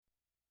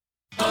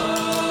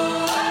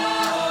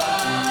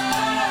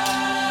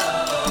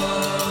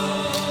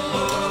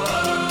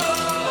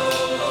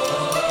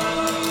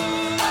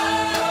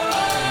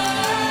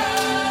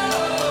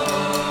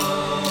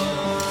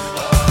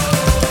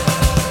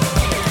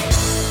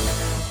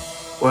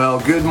Well,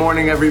 good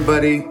morning,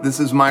 everybody. This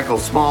is Michael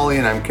Smalley,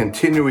 and I'm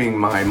continuing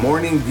my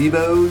morning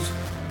devos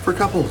for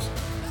couples.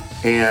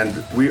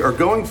 And we are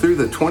going through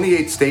the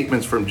 28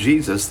 statements from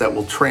Jesus that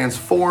will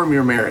transform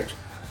your marriage.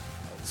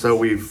 So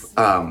we've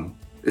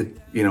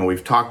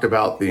talked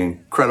about the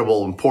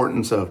incredible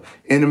importance of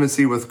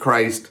intimacy with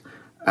Christ,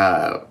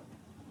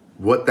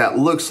 what that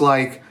looks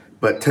like.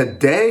 But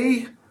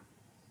today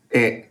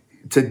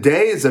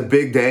is a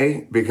big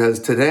day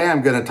because today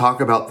I'm going to talk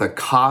about the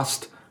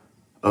cost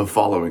of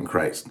following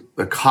Christ,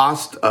 the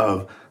cost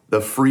of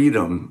the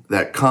freedom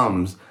that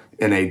comes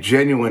in a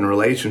genuine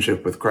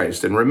relationship with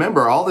Christ. And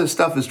remember, all this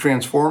stuff is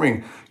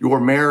transforming your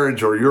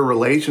marriage or your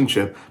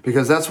relationship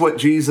because that's what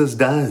Jesus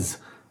does.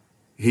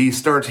 He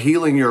starts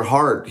healing your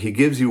heart. He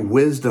gives you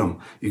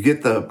wisdom. You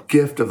get the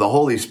gift of the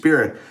Holy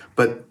Spirit.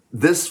 But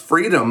this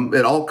freedom,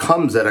 it all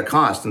comes at a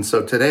cost. And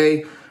so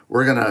today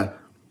we're gonna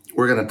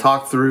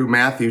talk through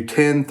Matthew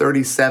 10,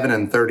 37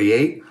 and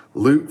 38,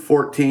 Luke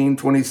 14,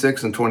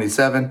 26 and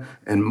 27,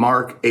 and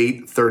Mark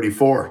 8,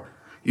 34.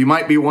 You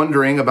might be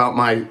wondering about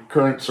my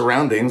current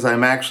surroundings.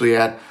 I'm actually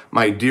at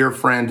my dear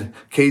friend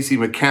Casey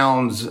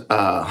McCown's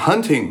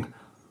hunting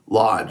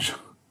lodge,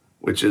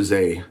 which is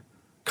a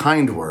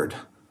kind word.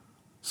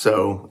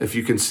 So if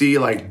you can see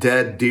like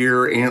dead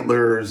deer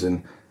antlers,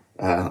 and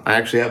I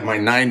actually have my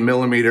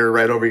 9mm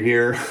right over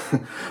here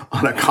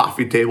on a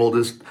coffee table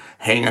just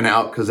hanging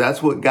out, because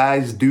that's what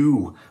guys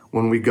do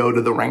when we go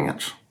to the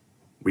ranch.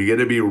 We get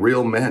to be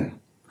real men.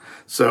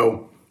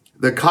 So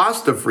the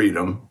cost of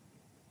freedom,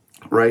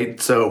 right?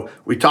 So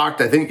we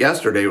talked, I think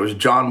yesterday, it was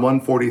John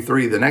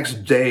 1:43. The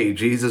next day,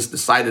 Jesus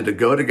decided to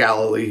go to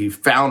Galilee. He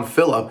found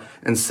Philip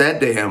and said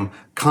to him,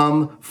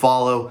 "Come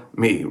follow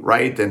me,"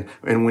 right? And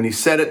when he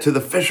said it to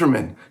the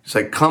fishermen, he's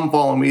like, "Come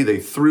follow me." They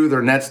threw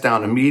their nets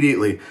down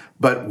immediately.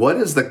 But what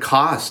is the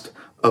cost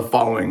of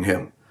following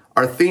him?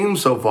 Our theme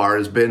so far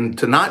has been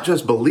to not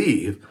just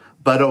believe,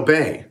 but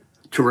obey,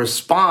 to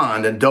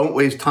respond and don't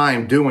waste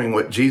time doing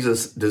what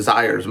Jesus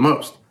desires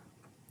most.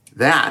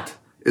 That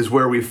is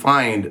where we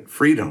find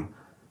freedom.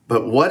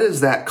 But what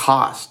is that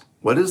cost?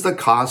 What is the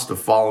cost of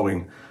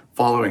following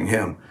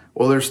him?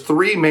 Well, there's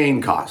three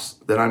main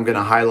costs that I'm going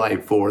to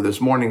highlight for this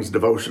morning's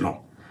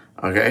devotional.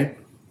 Okay?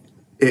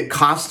 It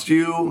costs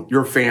you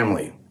your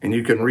family. And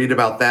you can read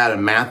about that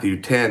in Matthew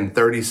 10,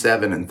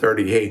 37 and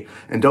 38.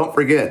 And don't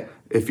forget,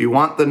 if you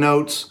want the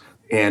notes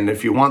and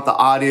if you want the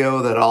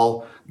audio that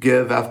I'll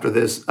give after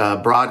this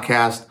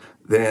broadcast,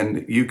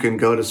 then you can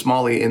go to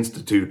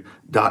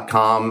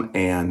smalleyinstitute.com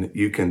and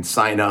you can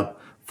sign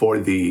up for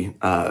the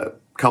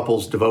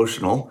couples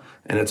devotional.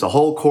 And it's a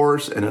whole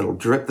course and it'll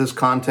drip this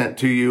content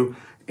to you.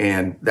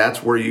 And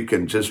that's where you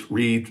can just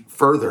read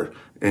further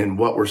in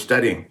what we're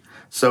studying.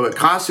 So it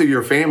costs you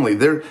your family.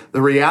 The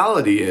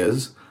reality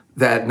is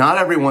that not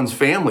everyone's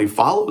family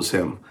follows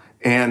him.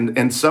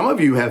 And some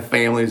of you have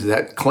families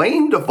that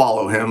claim to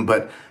follow him,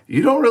 but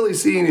you don't really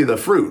see any of the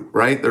fruit,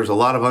 right? There's a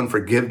lot of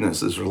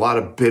unforgiveness. There's a lot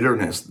of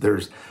bitterness.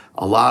 There's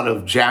a lot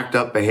of jacked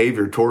up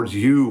behavior towards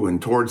you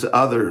and towards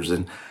others.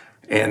 And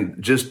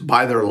just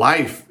by their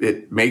life,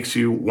 it makes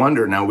you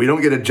wonder. Now, we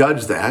don't get to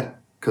judge that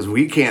because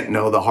we can't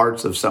know the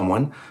hearts of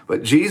someone,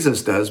 but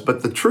Jesus does.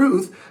 But the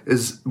truth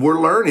is we're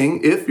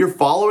learning if you're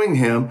following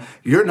him,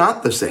 you're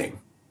not the same.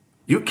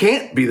 You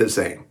can't be the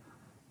same.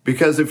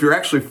 Because if you're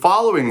actually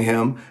following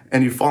him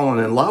and you've fallen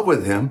in love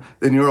with him,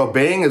 then you're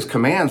obeying his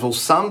commands. Well,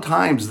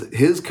 sometimes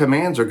his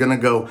commands are going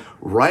to go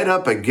right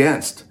up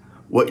against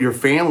what your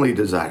family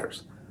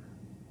desires,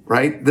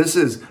 right? This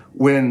is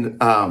when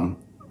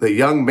the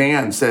young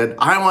man said,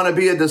 "I want to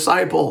be a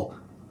disciple."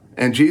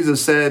 And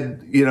Jesus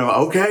said,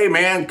 "Okay,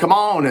 man, come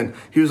on." And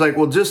he was like,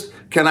 "Well,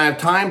 can I have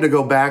time to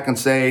go back and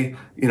say,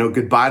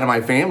 goodbye to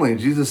my family?" And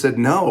Jesus said,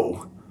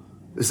 "No,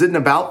 this isn't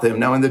about them."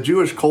 Now, in the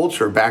Jewish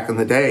culture back in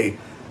the day,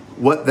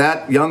 what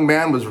that young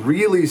man was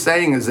really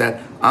saying is that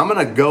I'm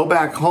going to go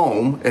back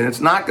home, and it's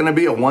not going to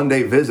be a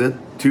 1-day visit,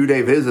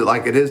 2-day visit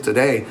like it is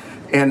today.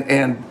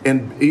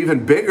 And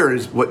even bigger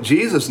is what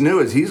Jesus knew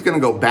is he's going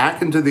to go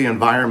back into the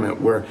environment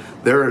where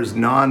there is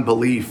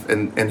non-belief,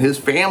 and his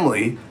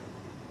family,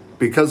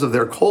 because of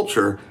their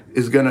culture,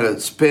 is going to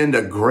spend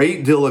a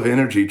great deal of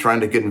energy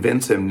trying to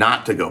convince him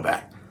not to go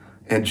back.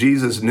 And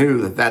Jesus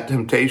knew that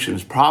temptation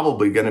is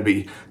probably going to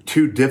be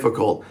too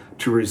difficult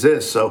to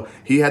resist. So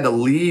he had to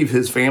leave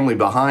his family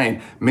behind.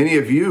 Many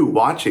of you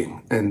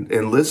watching and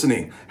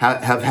listening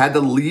have had to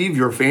leave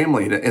your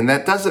family. And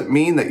that doesn't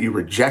mean that you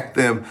reject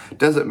them,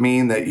 doesn't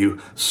mean that you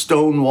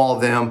stonewall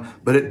them,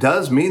 but it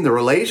does mean the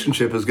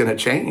relationship is going to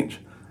change.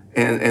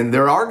 And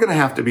there are going to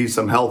have to be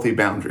some healthy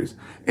boundaries.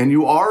 And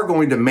you are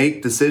going to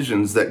make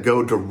decisions that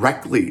go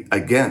directly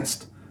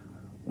against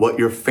what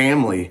your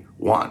family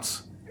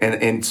wants.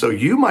 And so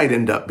you might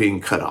end up being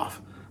cut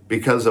off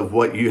because of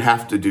what you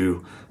have to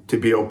do to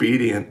be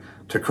obedient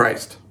to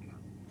Christ.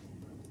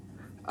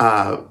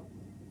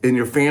 In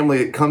your family,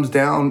 it comes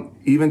down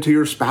even to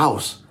your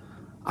spouse.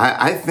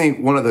 I think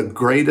one of the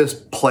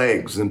greatest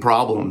plagues and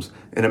problems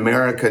in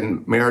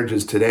American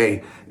marriages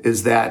today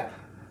is that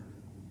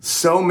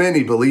so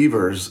many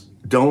believers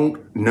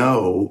don't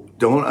know,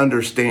 don't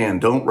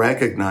understand, don't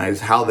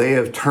recognize how they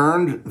have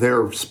turned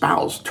their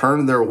spouse,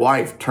 turned their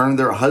wife, turned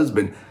their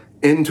husband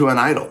into an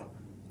idol.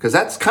 Because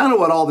that's kind of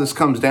what all this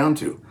comes down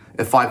to.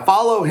 If I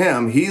follow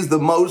him, he's the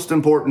most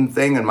important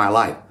thing in my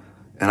life.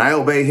 And I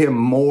obey him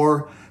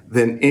more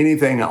than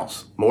anything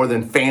else, more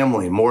than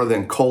family, more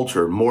than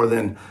culture, more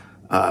than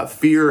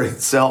fear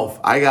itself.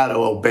 I got to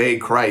obey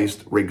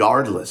Christ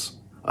regardless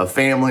of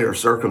family or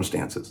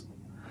circumstances.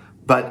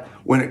 But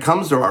when it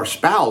comes to our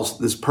spouse,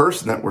 this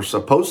person that we're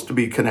supposed to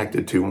be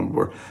connected to, and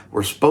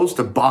we're supposed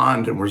to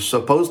bond, and we're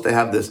supposed to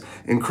have this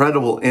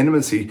incredible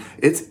intimacy,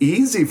 it's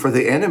easy for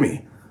the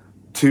enemy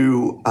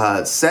to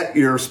set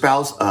your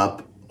spouse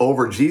up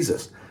over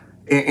Jesus.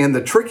 And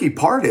the tricky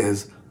part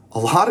is, a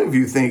lot of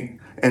you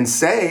think and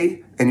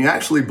say, and you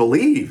actually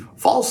believe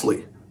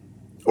falsely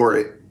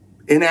or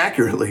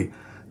inaccurately,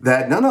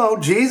 that no,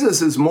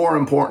 Jesus is more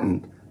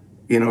important,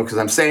 because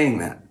I'm saying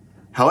that.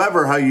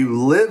 However, how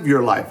you live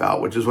your life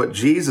out, which is what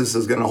Jesus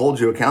is going to hold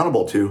you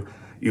accountable to,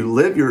 you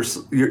live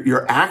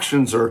your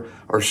actions are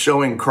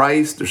showing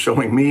Christ, they're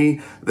showing me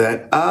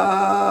that,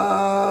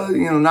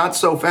 not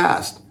so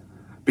fast.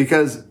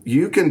 Because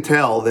you can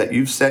tell that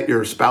you've set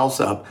your spouse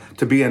up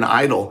to be an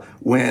idol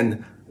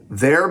when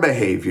their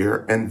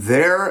behavior and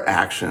their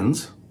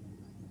actions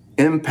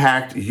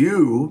impact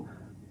you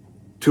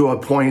to a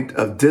point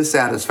of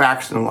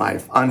dissatisfaction in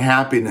life,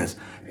 unhappiness,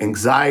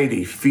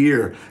 anxiety,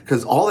 fear,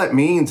 because all that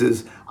means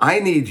is I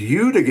need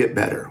you to get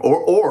better.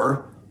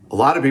 Or a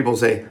lot of people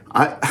say,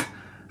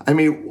 I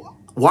mean,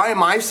 why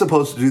am I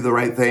supposed to do the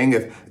right thing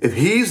if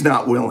he's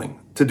not willing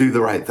to do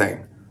the right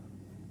thing?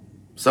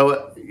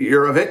 So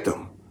you're a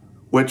victim,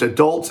 which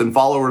adults and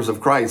followers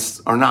of Christ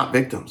are not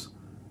victims,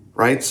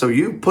 right? So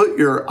you put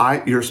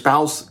your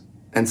spouse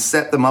and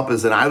set them up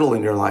as an idol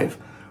in your life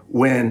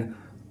when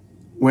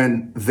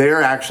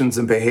their actions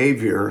and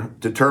behavior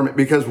determine,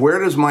 because where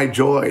does my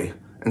joy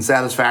and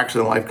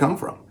satisfaction in life come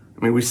from?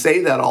 I mean, we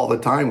say that all the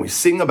time. We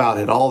sing about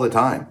it all the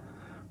time,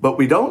 but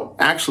we don't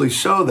actually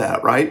show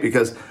that, right?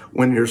 Because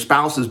when your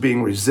spouse is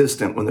being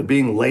resistant, when they're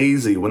being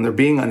lazy, when they're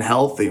being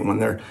unhealthy, when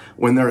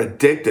they're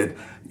addicted,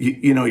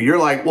 you're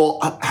like, well,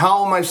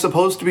 how am I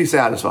supposed to be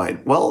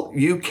satisfied? Well,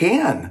 you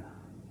can.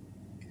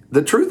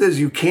 The truth is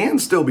you can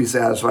still be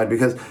satisfied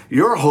because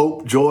your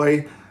hope,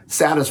 joy,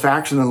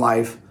 satisfaction in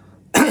life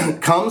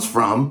comes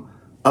from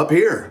up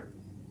here,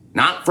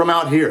 not from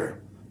out here.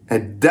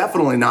 And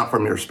definitely not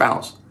from your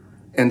spouse.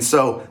 And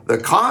so the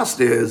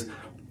cost is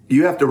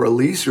you have to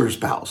release your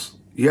spouse.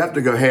 You have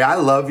to go, hey, I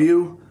love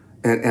you,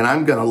 and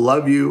I'm going to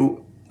love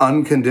you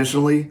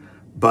unconditionally,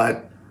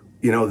 but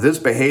this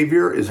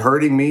behavior is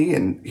hurting me,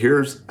 and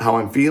here's how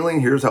I'm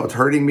feeling, here's how it's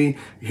hurting me,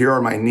 here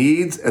are my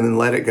needs, and then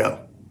let it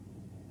go.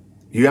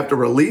 You have to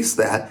release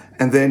that,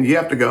 and then you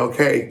have to go,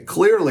 okay,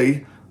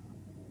 clearly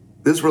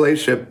this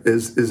relationship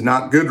is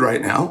not good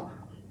right now.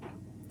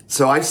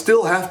 So I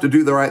still have to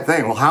do the right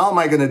thing. Well, how am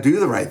I going to do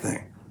the right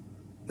thing?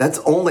 That's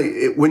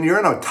when you're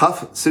in a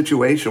tough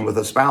situation with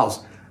a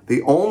spouse,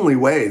 the only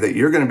way that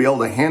you're going to be able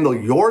to handle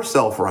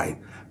yourself right,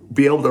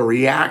 be able to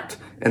react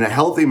in a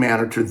healthy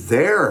manner to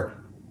their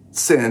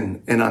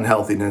sin and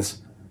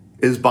unhealthiness,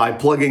 is by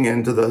plugging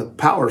into the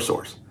power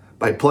source,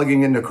 by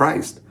plugging into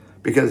Christ,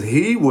 because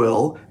he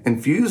will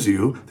infuse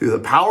you through the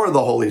power of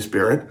the Holy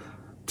Spirit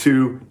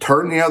to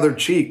turn the other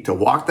cheek, to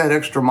walk that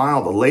extra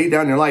mile, to lay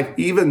down your life,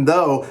 even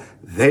though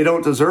they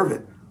don't deserve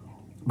it.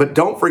 But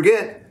don't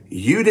forget,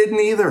 you didn't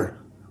either.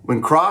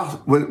 When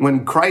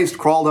Christ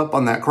crawled up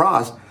on that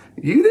cross,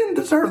 you didn't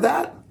deserve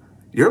that.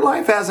 Your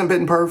life hasn't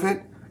been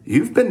perfect.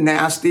 You've been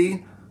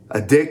nasty,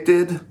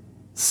 addicted,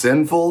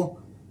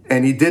 sinful,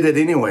 and he did it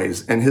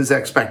anyways. And his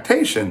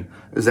expectation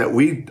is that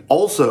we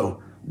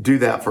also do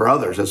that for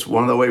others. That's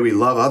one of the ways we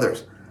love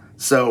others.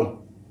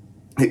 So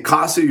it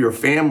costs you your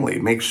family.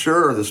 Make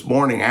sure this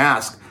morning,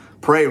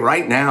 pray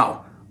right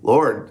now,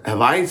 Lord,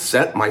 have I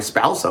set my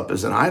spouse up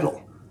as an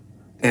idol?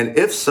 And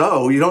if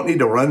so, you don't need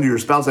to run to your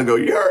spouse and go,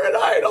 you're an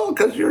idol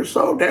because you're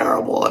so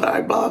terrible and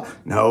I blah.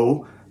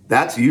 No,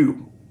 that's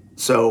you.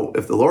 So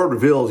if the Lord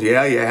reveals,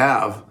 yeah, you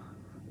have,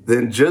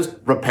 then just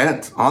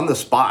repent on the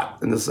spot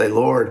and just say,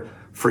 Lord,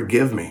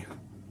 forgive me.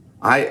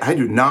 I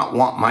do not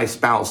want my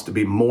spouse to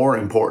be more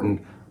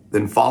important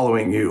than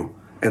following you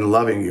and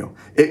loving you.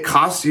 It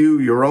costs you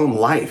your own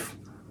life.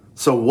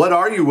 So what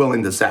are you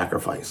willing to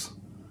sacrifice?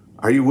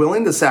 Are you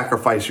willing to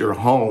sacrifice your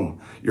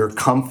home, your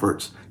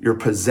comforts, your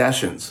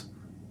possessions,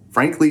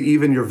 frankly,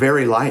 even your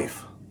very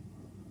life?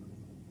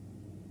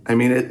 I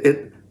mean,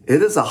 it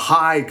is a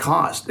high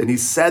cost, and he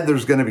said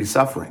there's going to be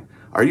suffering.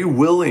 Are you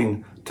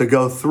willing to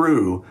go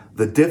through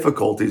the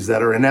difficulties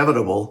that are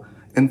inevitable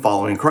in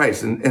following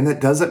Christ? And that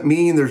doesn't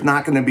mean there's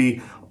not going to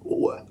be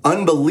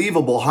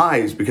unbelievable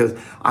highs, because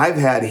I've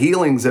had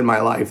healings in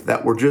my life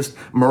that were just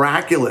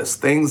miraculous,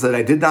 things that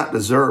I did not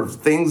deserve,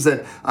 things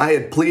that I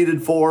had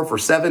pleaded for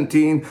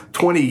 17,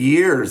 20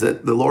 years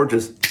that the Lord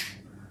just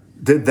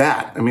did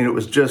that. I mean, it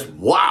was just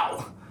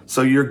wow.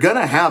 So you're going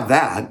to have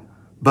that,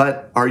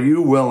 but are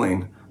you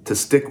willing to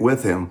stick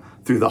with him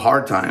through the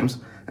hard times?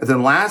 And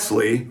then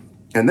lastly,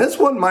 And this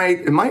one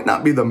might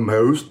not be the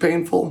most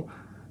painful.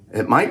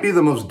 It might be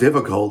the most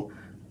difficult.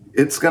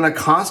 It's going to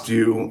cost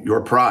you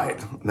your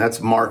pride.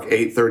 That's Mark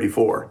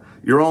 8:34.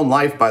 Your own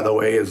life, by the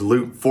way, is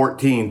Luke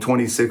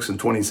 14:26 and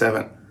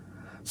 27.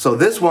 So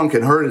this one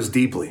can hurt us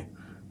deeply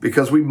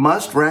because we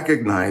must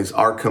recognize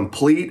our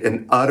complete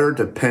and utter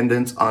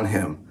dependence on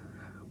him.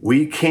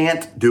 We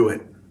can't do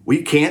it.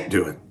 We can't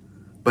do it,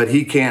 but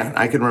he can.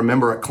 I can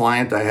remember a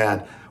client I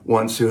had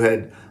once who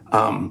had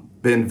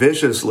been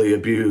viciously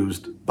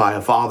abused by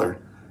a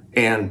father,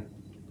 and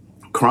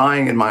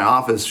crying in my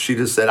office, she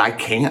just said, I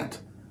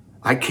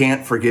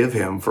can't forgive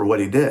him for what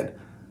he did.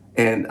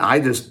 And I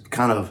just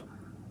kind of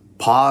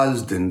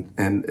paused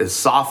and as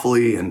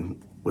softly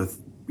and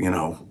with,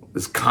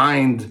 as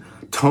kind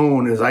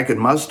tone as I could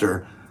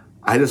muster,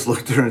 I just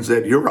looked at her and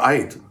said, you're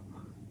right.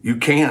 You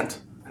can't.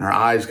 And her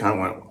eyes kind of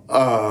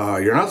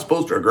went, you're not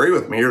supposed to agree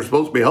with me. You're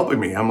supposed to be helping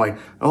me. I'm like,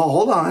 oh,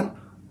 hold on.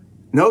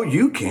 No,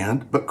 you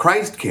can't, but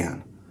Christ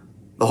can.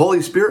 The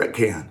Holy Spirit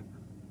can.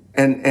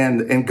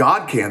 And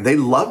God can. They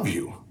love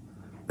you.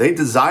 They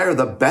desire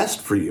the best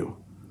for you.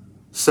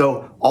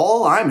 So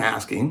all I'm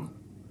asking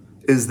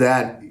is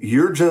that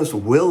you're just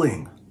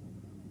willing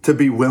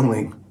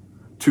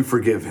to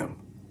forgive him.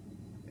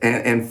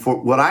 And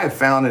for what I have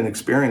found and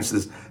experienced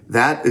is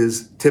that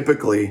is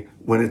typically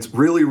when it's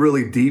really,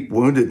 really deep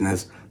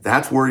woundedness,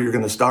 that's where you're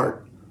going to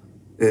start,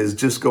 is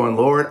just going,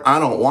 Lord, I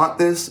don't want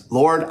this.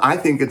 Lord, I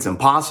think it's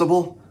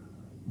impossible,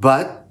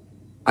 but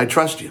I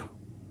trust you.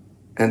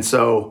 And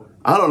so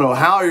I don't know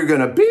how you're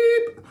going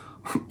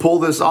to pull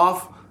this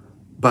off,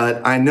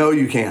 but I know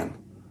you can.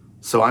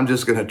 So I'm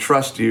just going to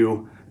trust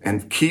you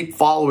and keep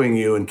following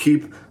you and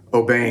keep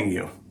obeying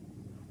you.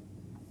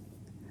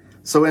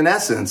 So in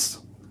essence,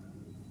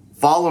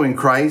 following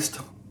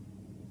Christ,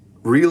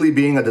 really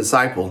being a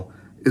disciple,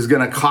 is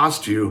going to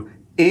cost you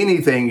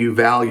anything you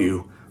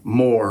value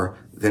more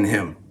than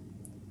him.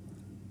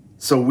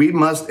 So we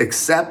must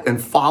accept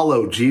and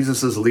follow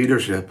Jesus'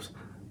 leadership,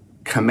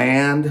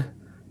 command,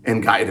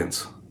 and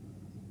guidance.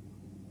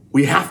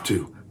 We have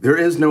to. There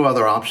is no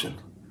other option.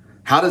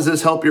 How does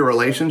this help your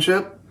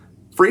relationship?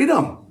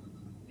 Freedom.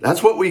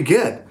 That's what we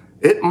get.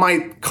 It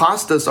might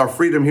cost us our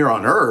freedom here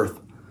on earth,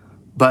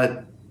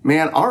 but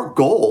man, our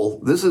goal,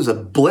 this is a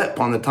blip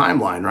on the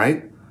timeline,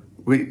 right?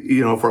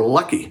 If we're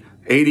lucky,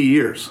 80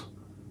 years.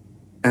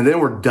 And then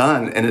we're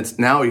done and it's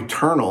now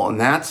eternal. And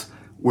that's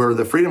where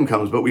the freedom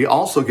comes. But we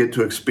also get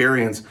to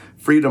experience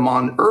freedom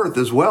on earth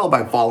as well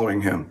by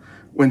following him.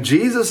 When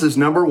Jesus is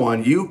number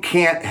one, you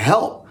can't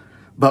help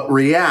but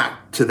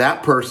react to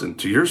that person,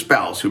 to your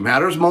spouse who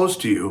matters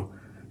most to you,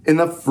 in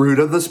the fruit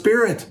of the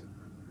Spirit.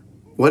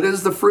 What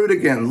is the fruit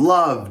again?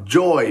 Love,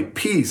 joy,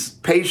 peace,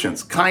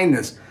 patience,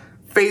 kindness,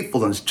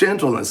 faithfulness,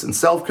 gentleness, and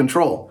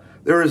self-control.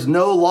 There is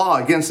no law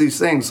against these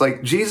things.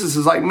 Like Jesus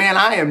is like, man,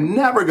 I am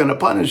never going to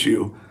punish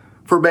you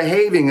for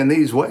behaving in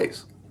these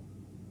ways.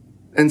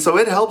 And so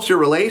it helps your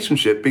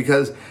relationship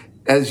because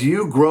as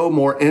you grow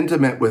more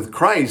intimate with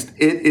Christ,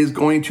 it is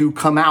going to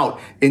come out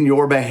in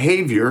your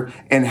behavior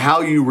and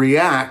how you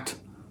react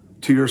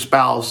to your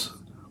spouse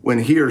when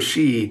he or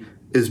she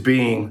is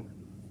being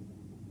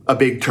a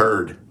big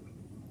turd.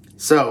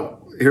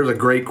 So here's a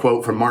great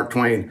quote from Mark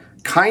Twain.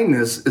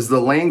 Kindness is the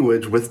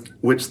language with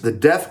which the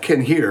deaf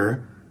can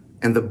hear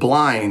and the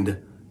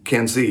blind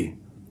can see.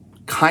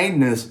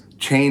 Kindness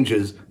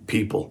changes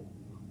people.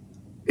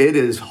 It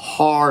is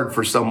hard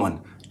for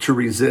someone to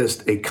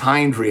resist a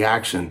kind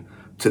reaction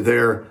to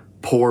their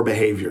poor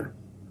behavior.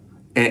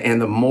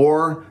 And the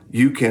more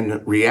you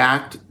can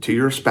react to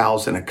your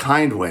spouse in a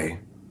kind way,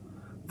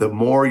 the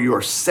more you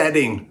are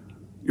setting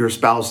your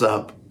spouse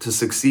up to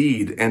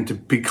succeed and to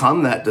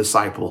become that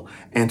disciple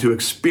and to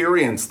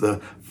experience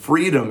the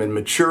freedom and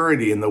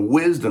maturity and the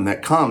wisdom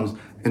that comes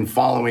in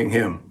following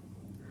him.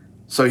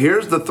 So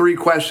here's the 3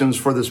 questions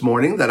for this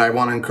morning that I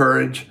want to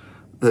encourage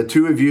the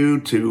two of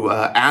you to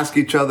ask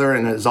each other.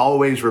 And as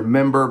always,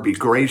 remember, be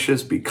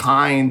gracious, be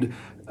kind,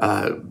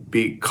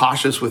 be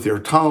cautious with your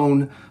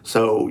tone.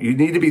 So you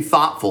need to be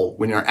thoughtful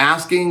when you're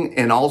asking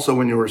and also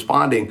when you're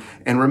responding.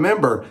 And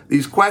remember,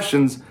 these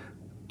questions,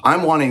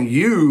 I'm wanting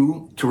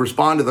you to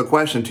respond to the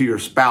question to your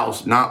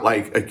spouse, not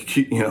like,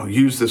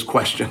 use this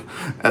question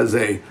as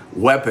a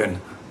weapon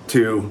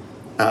to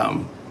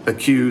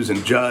accuse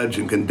and judge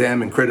and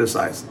condemn and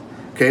criticize.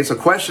 Okay, so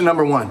question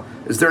number 1,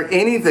 is there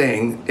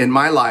anything in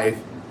my life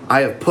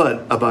I have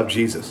put above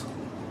Jesus?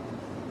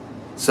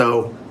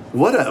 So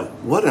what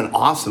an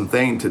awesome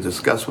thing to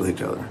discuss with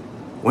each other.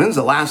 When's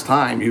the last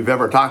time you've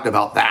ever talked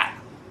about that?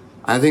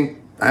 I think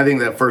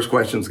that first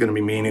question is going to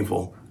be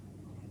meaningful.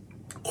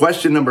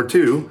 Question number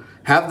 2,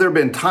 have there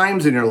been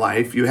times in your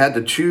life you had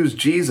to choose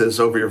Jesus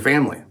over your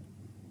family?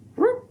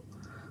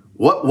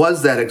 What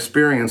was that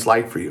experience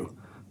like for you?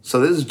 So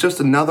this is just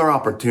another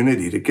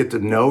opportunity to get to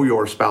know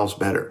your spouse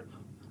better,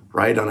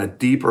 right? On a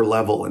deeper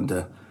level, and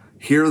to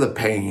hear the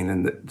pain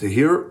and to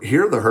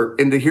hear the hurt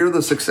and to hear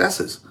the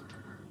successes.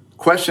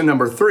 Question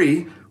number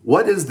 3,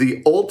 what is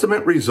the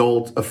ultimate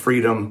result of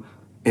freedom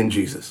in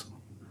Jesus?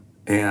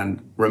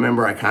 And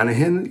remember, I kind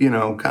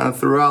of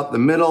threw out the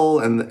middle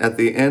and at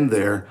the end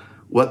there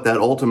what that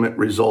ultimate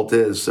result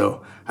is.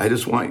 So I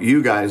just want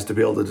you guys to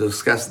be able to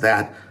discuss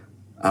that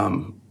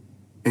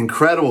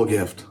incredible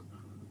gift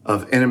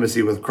of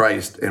intimacy with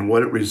Christ and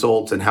what it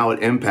results and how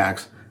it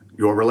impacts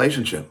your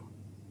relationship.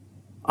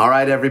 All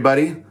right,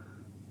 everybody.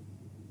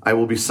 I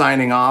will be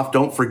signing off.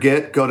 Don't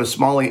forget, go to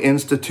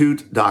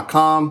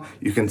smalleyinstitute.com.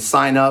 You can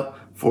sign up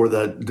for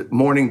the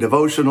morning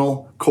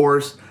devotional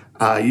course.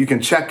 You can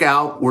check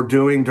out what we're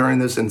doing during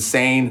this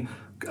insane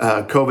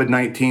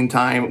COVID-19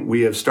 time.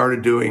 We have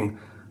started doing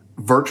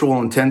virtual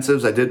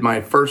intensives. I did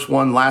my first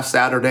one last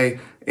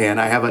Saturday,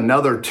 and I have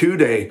another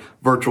 2-day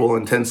virtual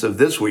intensive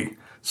this week.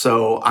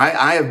 So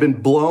I have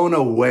been blown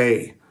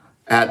away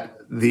at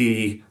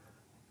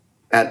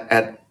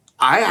I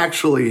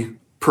actually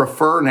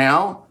prefer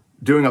now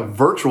doing a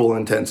virtual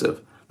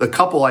intensive. The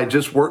couple I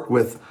just worked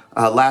with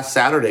last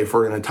Saturday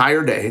for an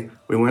entire day,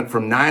 we went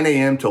from 9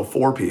 a.m. till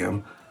 4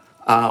 p.m.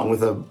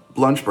 With a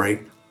lunch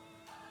break.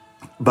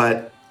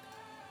 But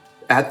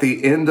at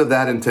the end of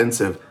that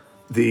intensive,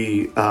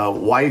 the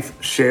wife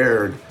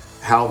shared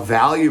how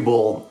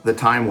valuable the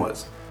time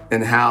was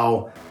and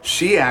how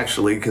she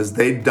actually, because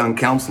they'd done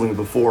counseling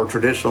before,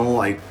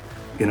 traditional,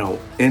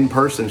 in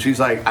person, she's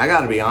like, I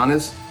gotta be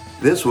honest,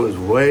 this was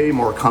way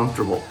more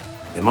comfortable.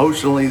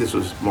 Emotionally, this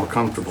was more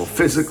comfortable.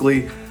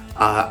 Physically,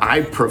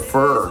 I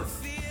prefer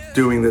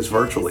doing this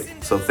virtually.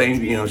 So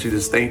she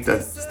just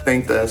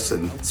thanked us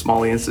and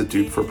Smalley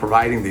Institute for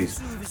providing these.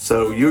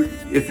 So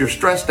if you're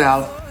stressed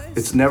out,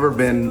 it's never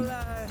been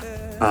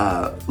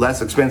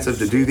less expensive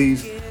to do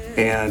these,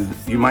 and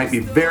you might be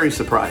very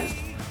surprised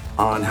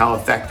on how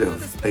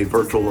effective a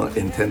virtual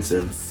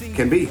intensive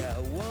can be.